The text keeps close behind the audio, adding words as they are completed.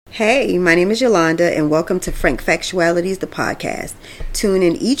Hey, my name is Yolanda, and welcome to Frank Factualities, the podcast. Tune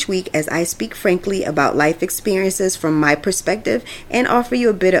in each week as I speak frankly about life experiences from my perspective and offer you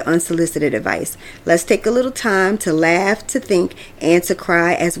a bit of unsolicited advice. Let's take a little time to laugh, to think, and to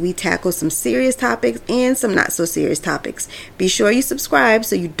cry as we tackle some serious topics and some not so serious topics. Be sure you subscribe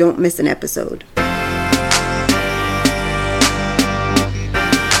so you don't miss an episode.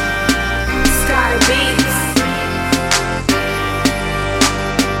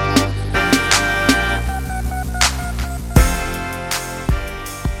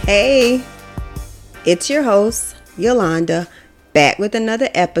 Hey, it's your host, Yolanda, back with another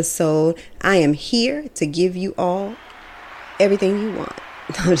episode. I am here to give you all everything you want.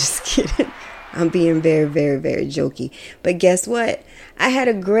 I'm just kidding. I'm being very, very, very jokey. But guess what? I had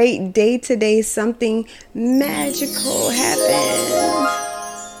a great day today. Something magical happened.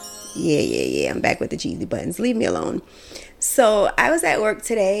 Yeah. I'm back with the cheesy buttons. Leave me alone. So I was at work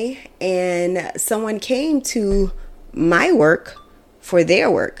today and someone came to my work for their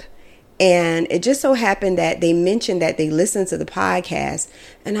work. And it just so happened that they mentioned that they listened to the podcast.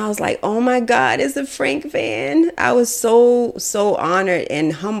 And I was like, oh my God, it's a Frank fan. I was so honored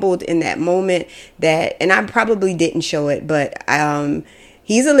and humbled in that moment and I probably didn't show it, but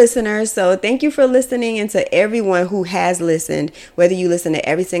he's a listener. So thank you for listening, and to everyone who has listened, whether you listen to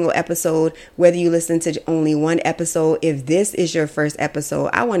every single episode, whether you listen to only one episode. If this is your first episode,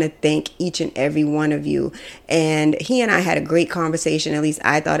 I want to thank each and every one of you. And he and I had a great conversation. At least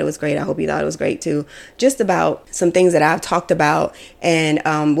I thought it was great. I hope you thought it was great too. Just about some things that I've talked about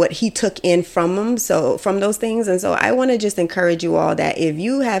and what he took in from them. So from those things. And so I want to just encourage you all that if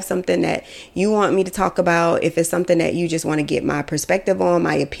you have something that you want me to talk about, if it's something that you just want to get my perspective on,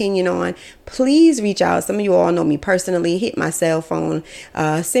 my opinion on, please reach out. Some of you all know me personally. Hit my cell phone,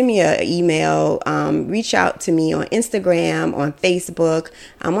 send me an email, reach out to me on Instagram, on Facebook.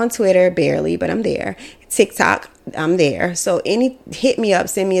 I'm on Twitter, barely, but I'm there. TikTok, I'm there. So hit me up,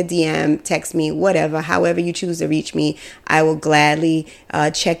 send me a DM, text me, whatever, however you choose to reach me. I will gladly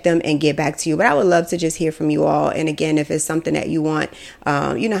check them and get back to you. But I would love to just hear from you all. And again, if it's something that you want,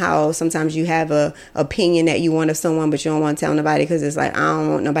 you know how sometimes you have a opinion that you want of someone, but you don't want to tell nobody because it's like, I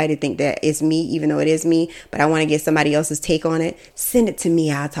don't want nobody to think that it's me, even though it is me, but I want to get somebody else's take on it. Send it to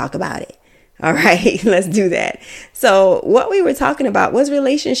me. I'll talk about it. All right, let's do that. So what we were talking about was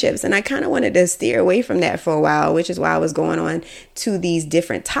relationships, and I kind of wanted to steer away from that for a while, which is why I was going on to these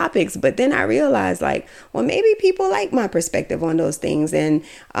different topics. But then I realized well, maybe people like my perspective on those things. And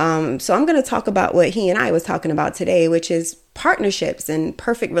so I'm going to talk about what he and I was talking about today, which is partnerships and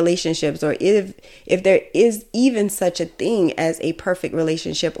perfect relationships, or if there is even such a thing as a perfect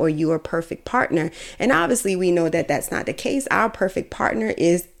relationship or your perfect partner. And obviously we know that that's not the case. Our perfect partner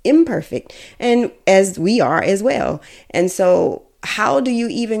is imperfect, and as we are as well. And so how do you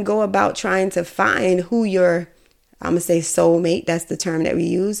even go about trying to find who your, I'm going to say soulmate, that's the term that we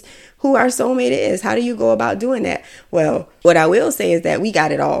use, who our soulmate is? How do you go about doing that? Well, what I will say is that we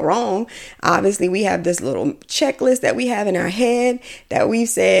got it all wrong. Obviously, we have this little checklist that we have in our head that we've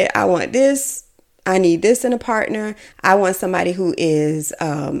said, I want this, I need this in a partner. I want somebody who is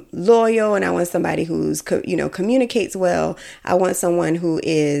loyal, and I want somebody who's communicates well. I want someone who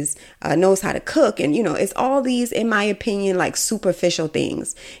is knows how to cook, and it's all these, in my opinion, like superficial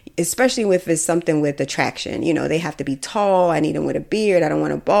things. Especially if it's something with attraction, they have to be tall. I need them with a beard. I don't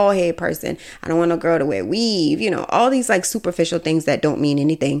want a bald head person. I don't want a girl to wear weave. All these like superficial things that don't mean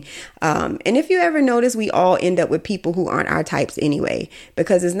anything. And if you ever notice, we all end up with people who aren't our types anyway,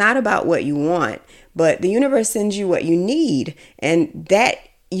 because it's not about what you want, but the universe sends you what you need, and that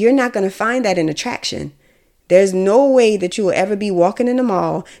you're not going to find that in attraction. There's no way that you will ever be walking in the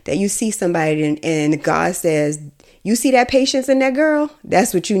mall that you see somebody and God says, you see that patience in that girl?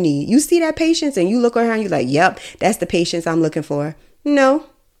 That's what you need. You see that patience and you look around and you're like, yep, that's the patience I'm looking for. No,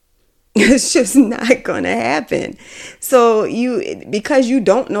 it's just not going to happen. So because you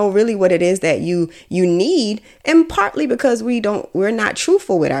don't know really what it is that you need, and partly because we're not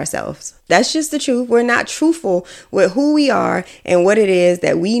truthful with ourselves. That's just the truth. We're not truthful with who we are and what it is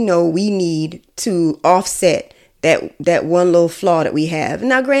that we know we need to offset that one little flaw that we have.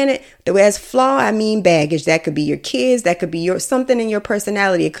 Now, granted, the way as flaw, I mean baggage. That could be your kids. That could be something in your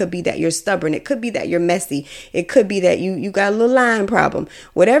personality. It could be that you're stubborn. It could be that you're messy. It could be that you got a little line problem.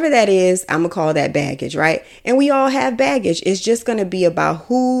 Whatever that is, I'm going to call that baggage, right? And we all have baggage. It's just going to be about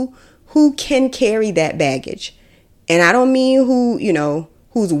who can carry that baggage. And I don't mean who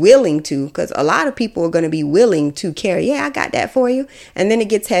who's willing to, because a lot of people are going to be willing to carry. Yeah, I got that for you. And then it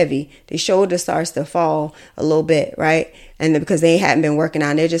gets heavy. The shoulder starts to fall a little bit, right? And because they haven't been working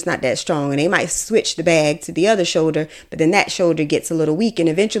on, they're just not that strong. And they might switch the bag to the other shoulder, but then that shoulder gets a little weak. And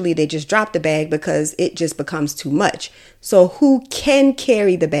eventually they just drop the bag because it just becomes too much. So who can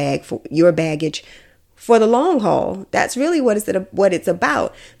carry the bag for your baggage for the long haul? That's really what it's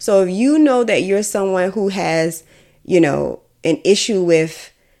about. So if you know that you're someone who has, an issue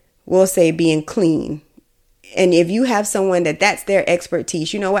with, we'll say, being clean. And if you have someone that's their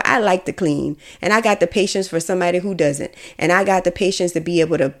expertise, you know what? I like to clean, and I got the patience for somebody who doesn't. And I got the patience to be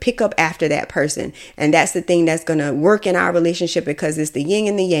able to pick up after that person. And that's the thing that's going to work in our relationship, because it's the yin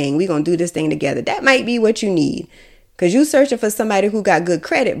and the yang. We're going to do this thing together. That might be what you need, because you're searching for somebody who got good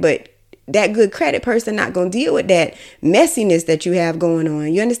credit, but that good credit person not going to deal with that messiness that you have going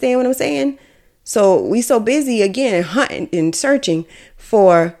on. You understand what I'm saying? So we so busy, again, hunting and searching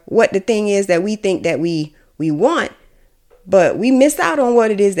for what the thing is that we think that we want, but we miss out on what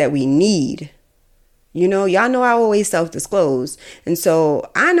it is that we need. Y'all know I always self-disclose. And so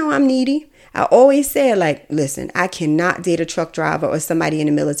I know I'm needy. I always said, listen, I cannot date a truck driver or somebody in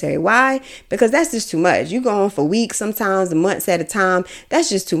the military. Why? Because that's just too much. You go on for weeks, sometimes months at a time. That's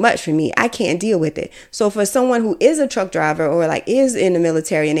just too much for me. I can't deal with it. So for someone who is a truck driver or is in the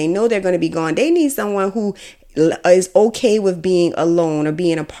military and they know they're going to be gone, they need someone who is okay with being alone or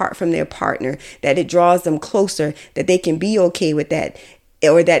being apart from their partner, that it draws them closer, that they can be okay with that,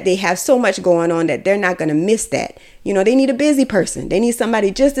 or that they have so much going on that they're not going to miss that. They need a busy person. They need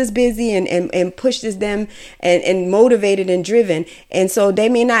somebody just as busy and pushed as them and motivated and driven. And so they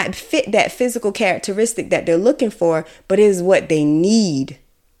may not fit that physical characteristic that they're looking for, but it is what they need.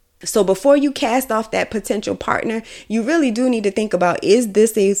 So before you cast off that potential partner, you really do need to think about, is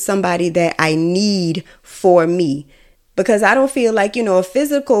this somebody that I need for me? Because I don't feel like, a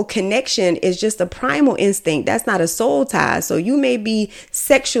physical connection is just a primal instinct. That's not a soul tie. So you may be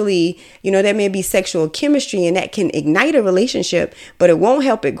sexually, there may be sexual chemistry and that can ignite a relationship, but it won't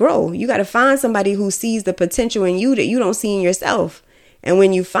help it grow. You got to find somebody who sees the potential in you that you don't see in yourself. And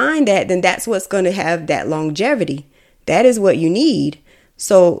when you find that, then that's what's going to have that longevity. That is what you need.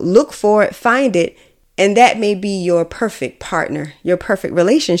 So look for it, find it, and that may be your perfect partner, your perfect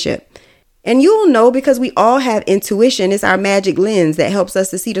relationship. And you'll know, because we all have intuition. It's our magic lens that helps us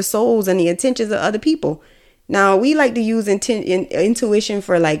to see the souls and the intentions of other people. Now, we like to use intuition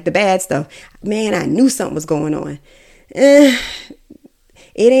for the bad stuff. Man, I knew something was going on. It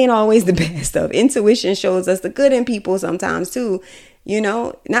ain't always the bad stuff. Intuition shows us the good in people sometimes too.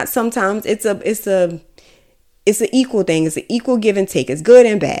 Not sometimes. It's an equal thing. It's an equal give and take. It's good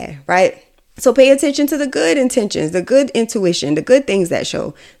and bad, right? So pay attention to the good intentions, the good intuition, the good things that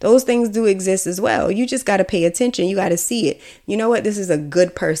show. Those things do exist as well. You just got to pay attention. You got to see it. You know what? This is a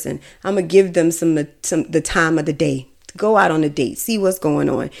good person. I'm going to give them the time of the day. Go out on a date. See what's going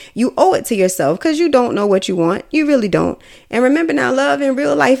on. You owe it to yourself, because you don't know what you want. You really don't. And remember now, love in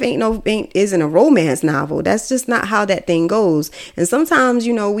real life isn't a romance novel. That's just not how that thing goes. And sometimes,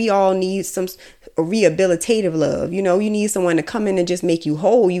 we all need some rehabilitative love. You need someone to come in and just make you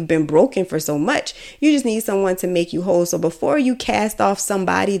whole. You've been broken for so much. You just need someone to make you whole. So before you cast off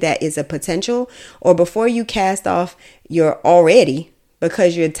somebody that is a potential, or before you cast off your already,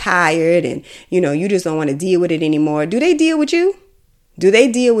 because you're tired and you just don't want to deal with it anymore, do they deal with you? Do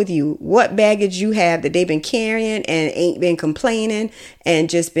they deal with you? What baggage you have that they've been carrying and ain't been complaining and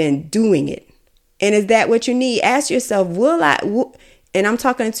just been doing it? And is that what you need? Ask yourself, and I'm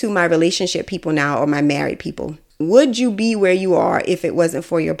talking to my relationship people now, or my married people. Would you be where you are if it wasn't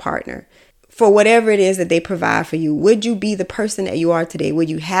for your partner? For whatever it is that they provide for you, would you be the person that you are today? Would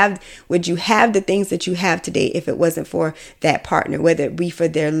you have the things that you have today if it wasn't for that partner? Whether it be for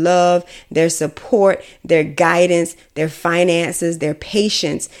their love, their support, their guidance, their finances, their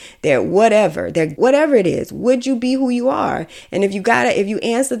patience, their whatever it is, would you be who you are? And if you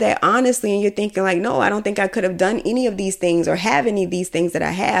answer that honestly and you're thinking no, I don't think I could have done any of these things or have any of these things that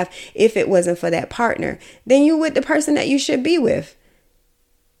I have if it wasn't for that partner, then you're with the person that you should be with.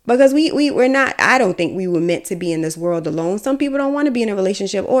 Because we're not, I don't think we were meant to be in this world alone. Some people don't want to be in a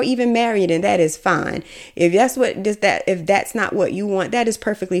relationship or even married, and that is fine. If that's not what you want, that is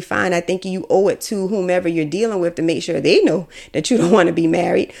perfectly fine. I think you owe it to whomever you're dealing with to make sure they know that you don't want to be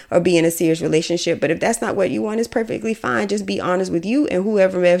married or be in a serious relationship. But if that's not what you want, it's perfectly fine. Just be honest with you and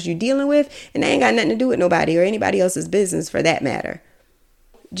whoever else you're dealing with, and that ain't got nothing to do with nobody or anybody else's business for that matter.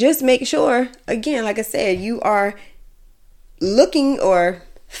 Just make sure, again, like I said, you are looking or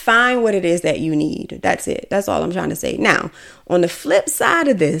find what it is that you need. That's it. That's all I'm trying to say. Now, on the flip side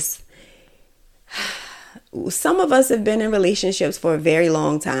of this, Some of us have been in relationships for a very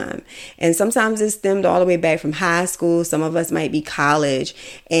long time, and sometimes it's stemmed all the way back from high school. Some of us might be college,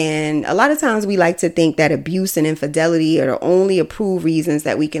 and a lot of times we like to think that abuse and infidelity are the only approved reasons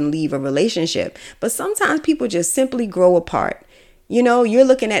that we can leave a relationship. But sometimes people just simply grow apart. You know, you're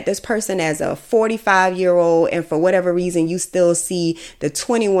looking at this person as a 45-year-old, and for whatever reason, you still see the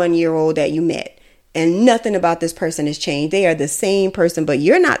 21-year-old that you met. And nothing about this person has changed. They are the same person, but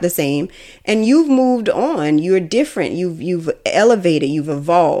you're not the same. And you've moved on. You're different. You've elevated. You've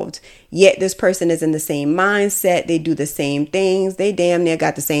evolved. Yet this person is in the same mindset. They do the same things. They damn near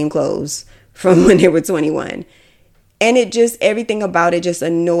got the same clothes from when they were 21. And everything about it just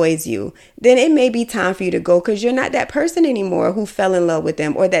annoys you. Then it may be time for you to go, because you're not that person anymore who fell in love with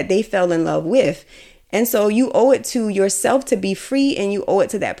them or that they fell in love with. And so you owe it to yourself to be free, and you owe it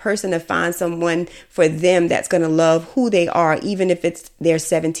to that person to find someone for them that's going to love who they are, even if it's their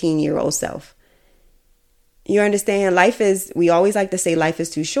 17-year-old self. You understand? We always like to say life is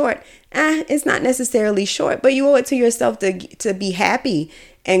too short. It's not necessarily short, but you owe it to yourself to be happy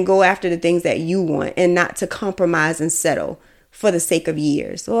and go after the things that you want, and not to compromise and settle for the sake of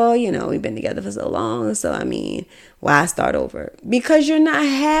years. Well, we've been together for so long. So, why start over? Because you're not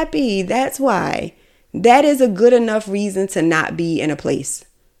happy. That's why. That is a good enough reason to not be in a place.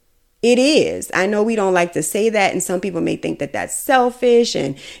 It is. I know we don't like to say that, and some people may think that that's selfish,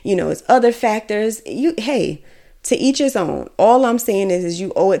 and it's other factors. Hey, to each his own. All I'm saying is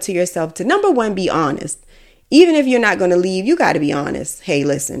you owe it to yourself to, number one, be honest. Even if you're not going to leave, you got to be honest. Hey,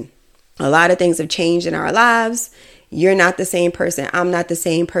 listen, a lot of things have changed in our lives. You're not the same person. I'm not the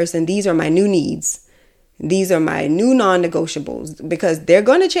same person. These are my new needs. These are my new non-negotiables, because they're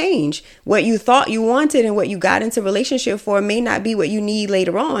going to change. What you thought you wanted and what you got into relationship for may not be what you need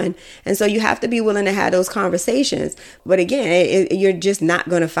later on. And so you have to be willing to have those conversations. But again, you're just not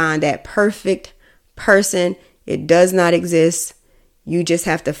going to find that perfect person. It does not exist. You just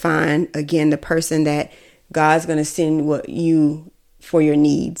have to find, again, the person that God's going to send you for your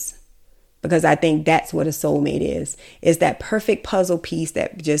needs. Because I think that's what a soulmate is that perfect puzzle piece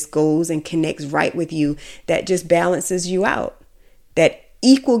that just goes and connects right with you, that just balances you out, that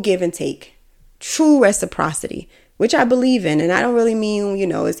equal give and take, true reciprocity, which I believe in. And I don't really mean,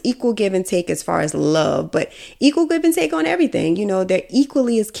 it's equal give and take as far as love, but equal give and take on everything. They're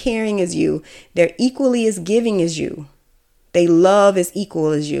equally as caring as you. They're equally as giving as you. They love as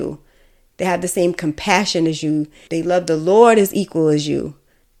equal as you. They have the same compassion as you. They love the Lord as equal as you.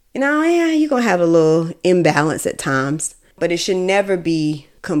 You're going to have a little imbalance at times, but it should never be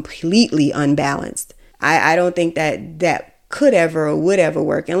completely unbalanced. I don't think that could ever or would ever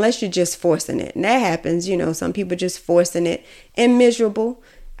work unless you're just forcing it. And that happens, some people just forcing it and miserable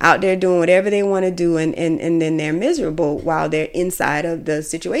out there doing whatever they want to do. And then they're miserable while they're inside of the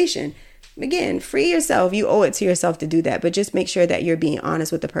situation. Again, free yourself. You owe it to yourself to do that, but just make sure that you're being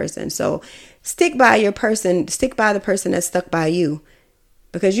honest with the person. So stick by the person that's stuck by you.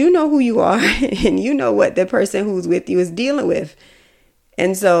 Because you know who you are and you know what the person who's with you is dealing with.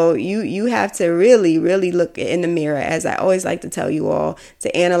 And so you have to really, really look in the mirror, as I always like to tell you all,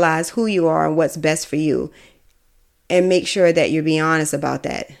 to analyze who you are and what's best for you. And make sure that you're being honest about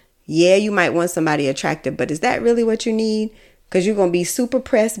that. Yeah, you might want somebody attractive, but is that really what you need? Because you're going to be super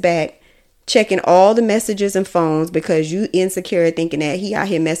pressed back, checking all the messages and phones because you insecure, thinking that he out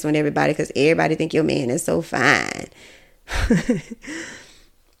here messing with everybody because everybody think your man is so fine.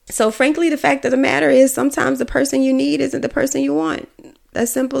 So frankly, the fact of the matter is sometimes the person you need isn't the person you want. That's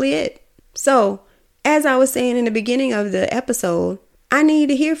simply it. So as I was saying in the beginning of the episode, I need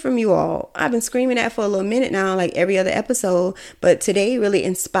to hear from you all. I've been screaming that for a little minute now, like every other episode, but today really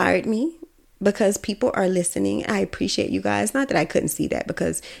inspired me because people are listening. I appreciate you guys. Not that I couldn't see that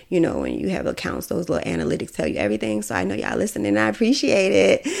because, when you have accounts, those little analytics tell you everything. So I know y'all listening and I appreciate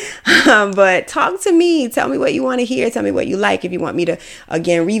it. But talk to me. Tell me what you want to hear. Tell me what you like. If you want me to,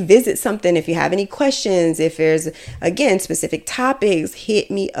 again, revisit something, if you have any questions, if there's, again, specific topics,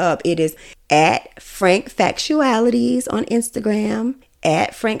 hit me up. It is at Frank Factualities on Instagram,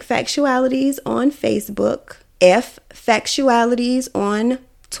 at Frank Factualities on Facebook, F Factualities on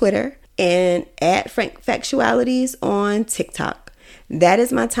Twitter, and at Frank Factualities on TikTok. That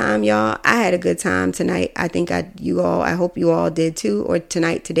is my time, y'all. I had a good time tonight. I think I hope you all did too, or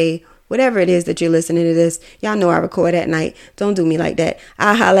tonight, today, whatever it is that you're listening to this. Y'all know I record at night. Don't do me like that.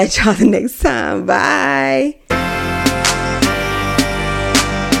 I'll holler at y'all the next time. Bye.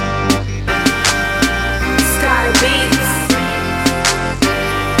 Sky beat.